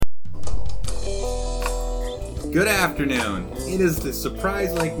Good afternoon. It is the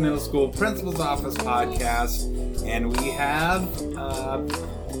Surprise Lake Middle School Principal's Office podcast, and we have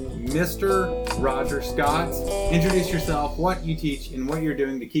Mr. Roger Scott. Introduce yourself, what you teach, and what you're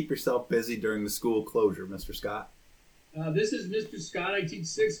doing to keep yourself busy during the school closure, Mr. Scott. This is Mr. Scott. I teach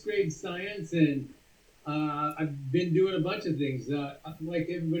 6th grade science, and I've been doing a bunch of things. Like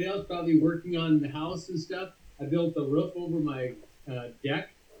everybody else, probably working on the house and stuff. I built a roof over my deck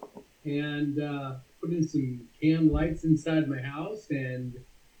and put in some cam lights inside my house, and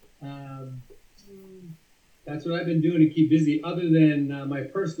that's what I've been doing to keep busy, other than my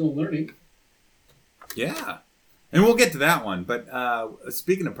personal learning. Yeah, and we'll get to that one. But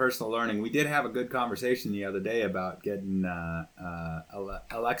speaking of personal learning, we did have a good conversation the other day about getting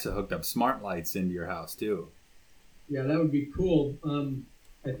Alexa hooked up smart lights into your house too. Yeah, that would be cool.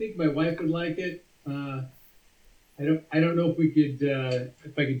 I think my wife would like it. I don't know if we could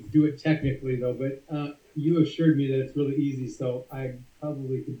if I could do it technically though, but you assured me that it's really easy, so I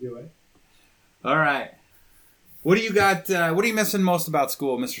probably could do it. All right. What do you got? What are you missing most about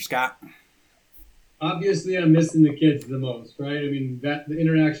school, Mr. Scott? Obviously, I'm missing the kids the most, right? I mean, the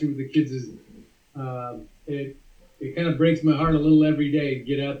interaction with the kids is it kind of breaks my heart a little every day to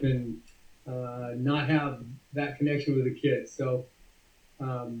get up and not have that connection with the kids. So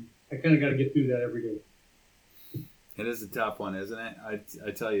I kind of got to get through that every day. It is a tough one, isn't it?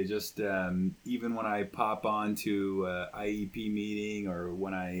 I tell you, just even when I pop on to IEP meeting, or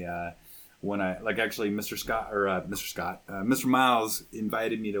when I like, actually Mr. Miles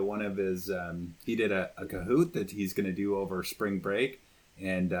invited me to one of his, he did a Kahoot that he's going to do over spring break,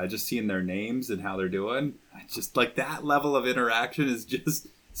 and just seeing their names and how they're doing, just like that level of interaction is just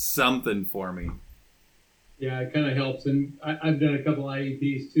something for me. Yeah, it kind of helps, and I've done a couple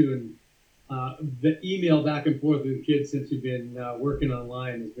IEPs too, and the email back and forth with the kids since we've been working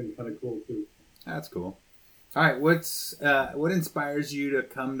online has been kind of cool too. That's cool. All right, what inspires you to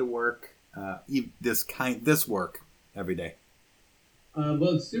come to work, this work every day?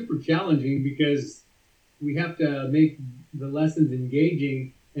 Well, it's super challenging because we have to make the lessons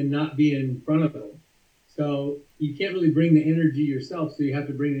engaging and not be in front of them. So you can't really bring the energy yourself, so you have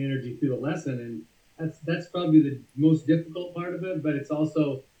to bring the energy through the lesson, and that's probably the most difficult part of it, but it's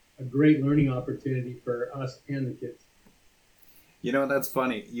also a great learning opportunity for us and the kids. You know, that's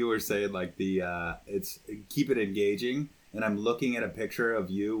funny. You were saying like it's keep it engaging, and I'm looking at a picture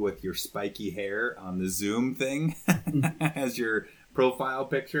of you with your spiky hair on the Zoom thing as your profile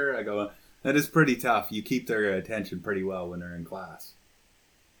picture. I go, that is pretty tough. You keep their attention pretty well when they're in class.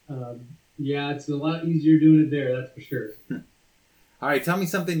 Yeah, it's a lot easier doing it there, that's for sure. All right, tell me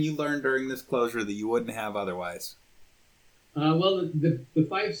something you learned during this closure that you wouldn't have otherwise. Well, the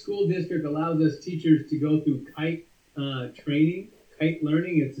Fife School District allows us teachers to go through kite training, kite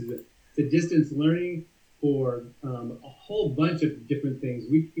learning. It's a distance learning for a whole bunch of different things.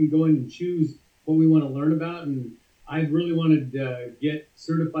 We can go in and choose what we want to learn about, and I really wanted to get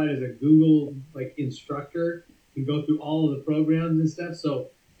certified as a Google instructor and go through all of the programs and stuff. So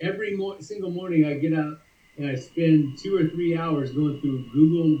every single morning I get out and I spend 2 or 3 hours going through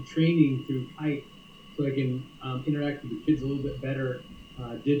Google training through kite, so I can interact with the kids a little bit better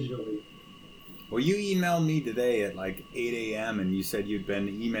digitally. Well, you emailed me today at like 8 a.m. and you said you'd been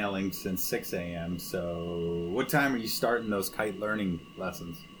emailing since 6 a.m. So what time are you starting those kite learning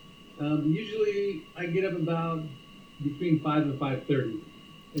lessons? Usually I get up about between 5 and 5:30,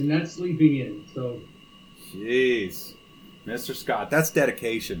 and that's sleeping in. So, jeez, Mr. Scott, that's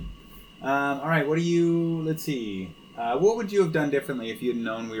dedication. All right, let's see. What would you have done differently if you'd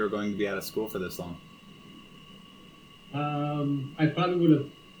known we were going to be out of school for this long? I probably would have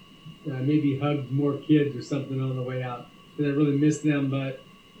maybe hugged more kids or something on the way out, because I really miss them. But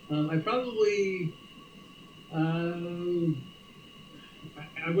I probably I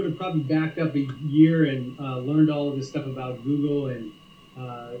would have probably backed up a year and learned all of this stuff about Google and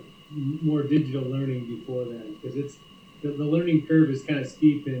more digital learning before then, because it's the learning curve is kind of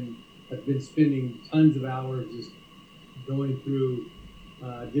steep, and I've been spending tons of hours just going through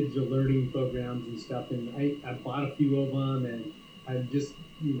digital learning programs and stuff, and I bought a few of them, and I've just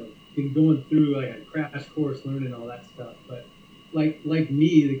been going through like a crash course learning all that stuff. But like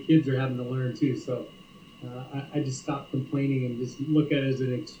me, the kids are having to learn too, so I just stopped complaining and just look at it as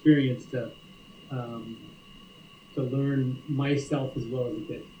an experience to learn myself as well as a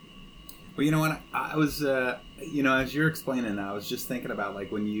kid. Well, you know what, I was as you're explaining, I was just thinking about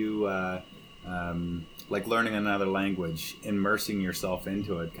like when you like learning another language, immersing yourself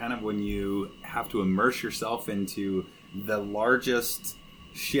into it, kind of when you have to immerse yourself into the largest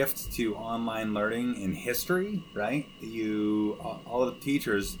shift to online learning in history, right? All the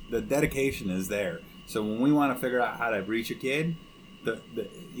teachers, the dedication is there. So when we want to figure out how to reach a kid,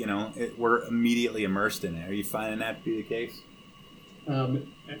 we're immediately immersed in it. Are you finding that to be the case?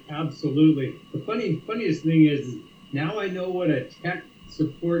 Absolutely. The funniest thing is now I know what a tech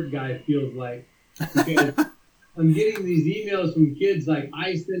support guy feels like, because I'm getting these emails from kids like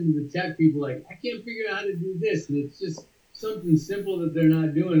I send to the tech people like, I can't figure out how to do this, and it's just something simple that they're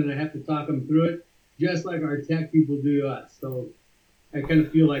not doing, and I have to talk them through it, just like our tech people do to us. So I kind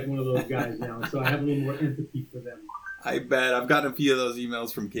of feel like one of those guys now, so I have a little more empathy for them. I bet. I've gotten a few of those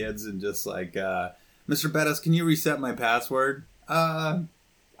emails from kids and just like, Mr. Bettis, can you reset my password? I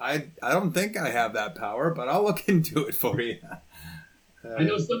don't think I have that power, but I'll look into it for you. I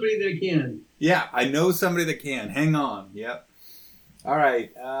know somebody that can. Yeah, I know somebody that can. Hang on. Yep. All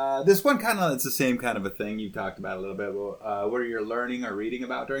right. This one it's the same kind of a thing you talked about a little bit. What are you learning or reading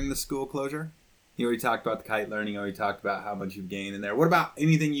about during the school closure? You already talked about the kite learning. You already talked about how much you've gained in there. What about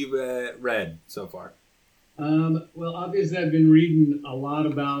anything you've read so far? Well, obviously, I've been reading a lot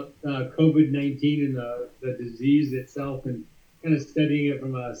about COVID-19 and the disease itself, and kind of studying it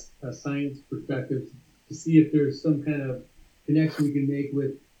from a science perspective to see if there's some kind of connection we can make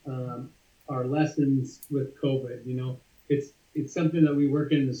with our lessons with COVID. You know, it's something that we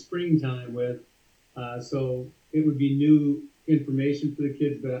work in the springtime with, so it would be new information for the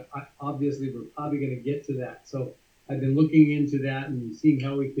kids, but obviously we're probably going to get to that. So I've been looking into that and seeing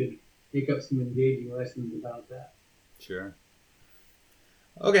how we could make up some engaging lessons about that. Sure.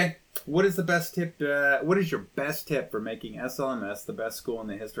 Okay. What is the best tip? What is your best tip for making SLMS the best school in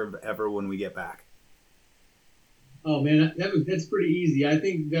the history of ever when we get back? Oh man, that's pretty easy. I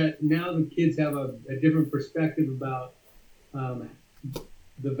think that now the kids have a different perspective about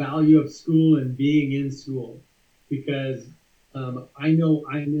the value of school and being in school, because I know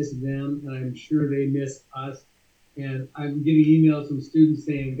I miss them, and I'm sure they miss us. And I'm getting emails from students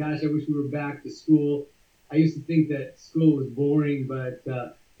saying, gosh, I wish we were back to school. I used to think that school was boring, but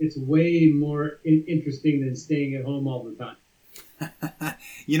it's way more interesting than staying at home all the time.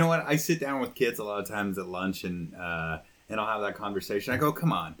 You know what? I sit down with kids a lot of times at lunch, and I'll have that conversation. I go,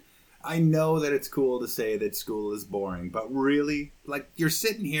 come on. I know that it's cool to say that school is boring, but really, like, you're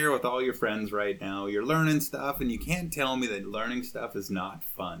sitting here with all your friends right now. You're learning stuff, and you can't tell me that learning stuff is not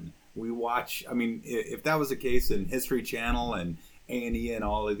fun. We watch, I mean, if that was the case in History Channel and A&E and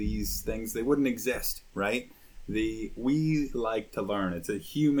all of these things, they wouldn't exist, right? We like to learn. It's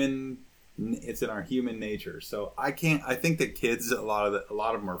in our human nature. So I think that kids, a lot of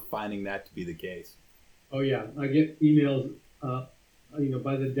them are finding that to be the case. Oh yeah, I get emails,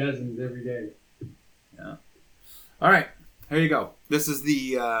 by the dozens every day. Yeah. All right, here you go. This is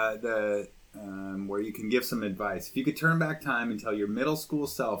the where you can give some advice. If you could turn back time and tell your middle school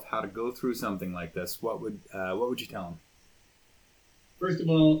self how to go through something like this, what would you tell them? First of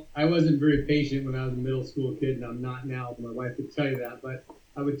all, I wasn't very patient when I was a middle school kid, and I'm not now. My wife would tell you that, but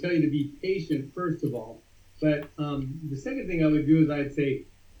I would tell you to be patient, first of all. But the second thing I would do is I'd say,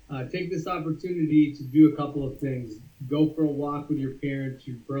 take this opportunity to do a couple of things. Go for a walk with your parents,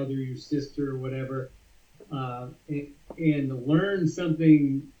 your brother, your sister, or whatever, and learn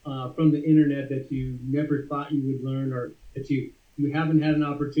something from the internet that you never thought you would learn, or that you haven't had an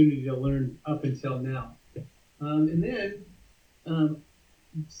opportunity to learn up until now. And then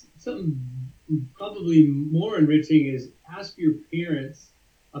something probably more enriching is ask your parents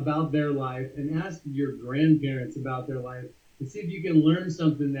about their life and ask your grandparents about their life and see if you can learn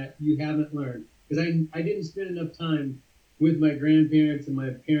something that you haven't learned. Because I didn't spend enough time with my grandparents and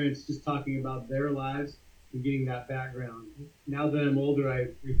my parents just talking about their lives and getting that background. Now that I'm older, I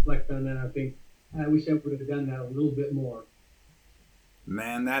reflect on that. I think, I wish I would have done that a little bit more.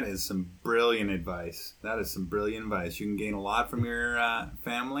 Man, that is some brilliant advice. You can gain a lot from your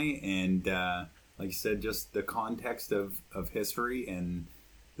family, and like you said, just the context of history and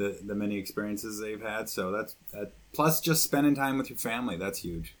the many experiences they've had. So that's plus just spending time with your family. That's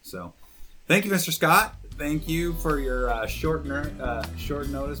huge. So thank you, Mr. Scott. Thank you for your short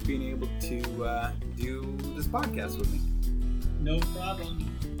notice being able to do this podcast with me. No problem.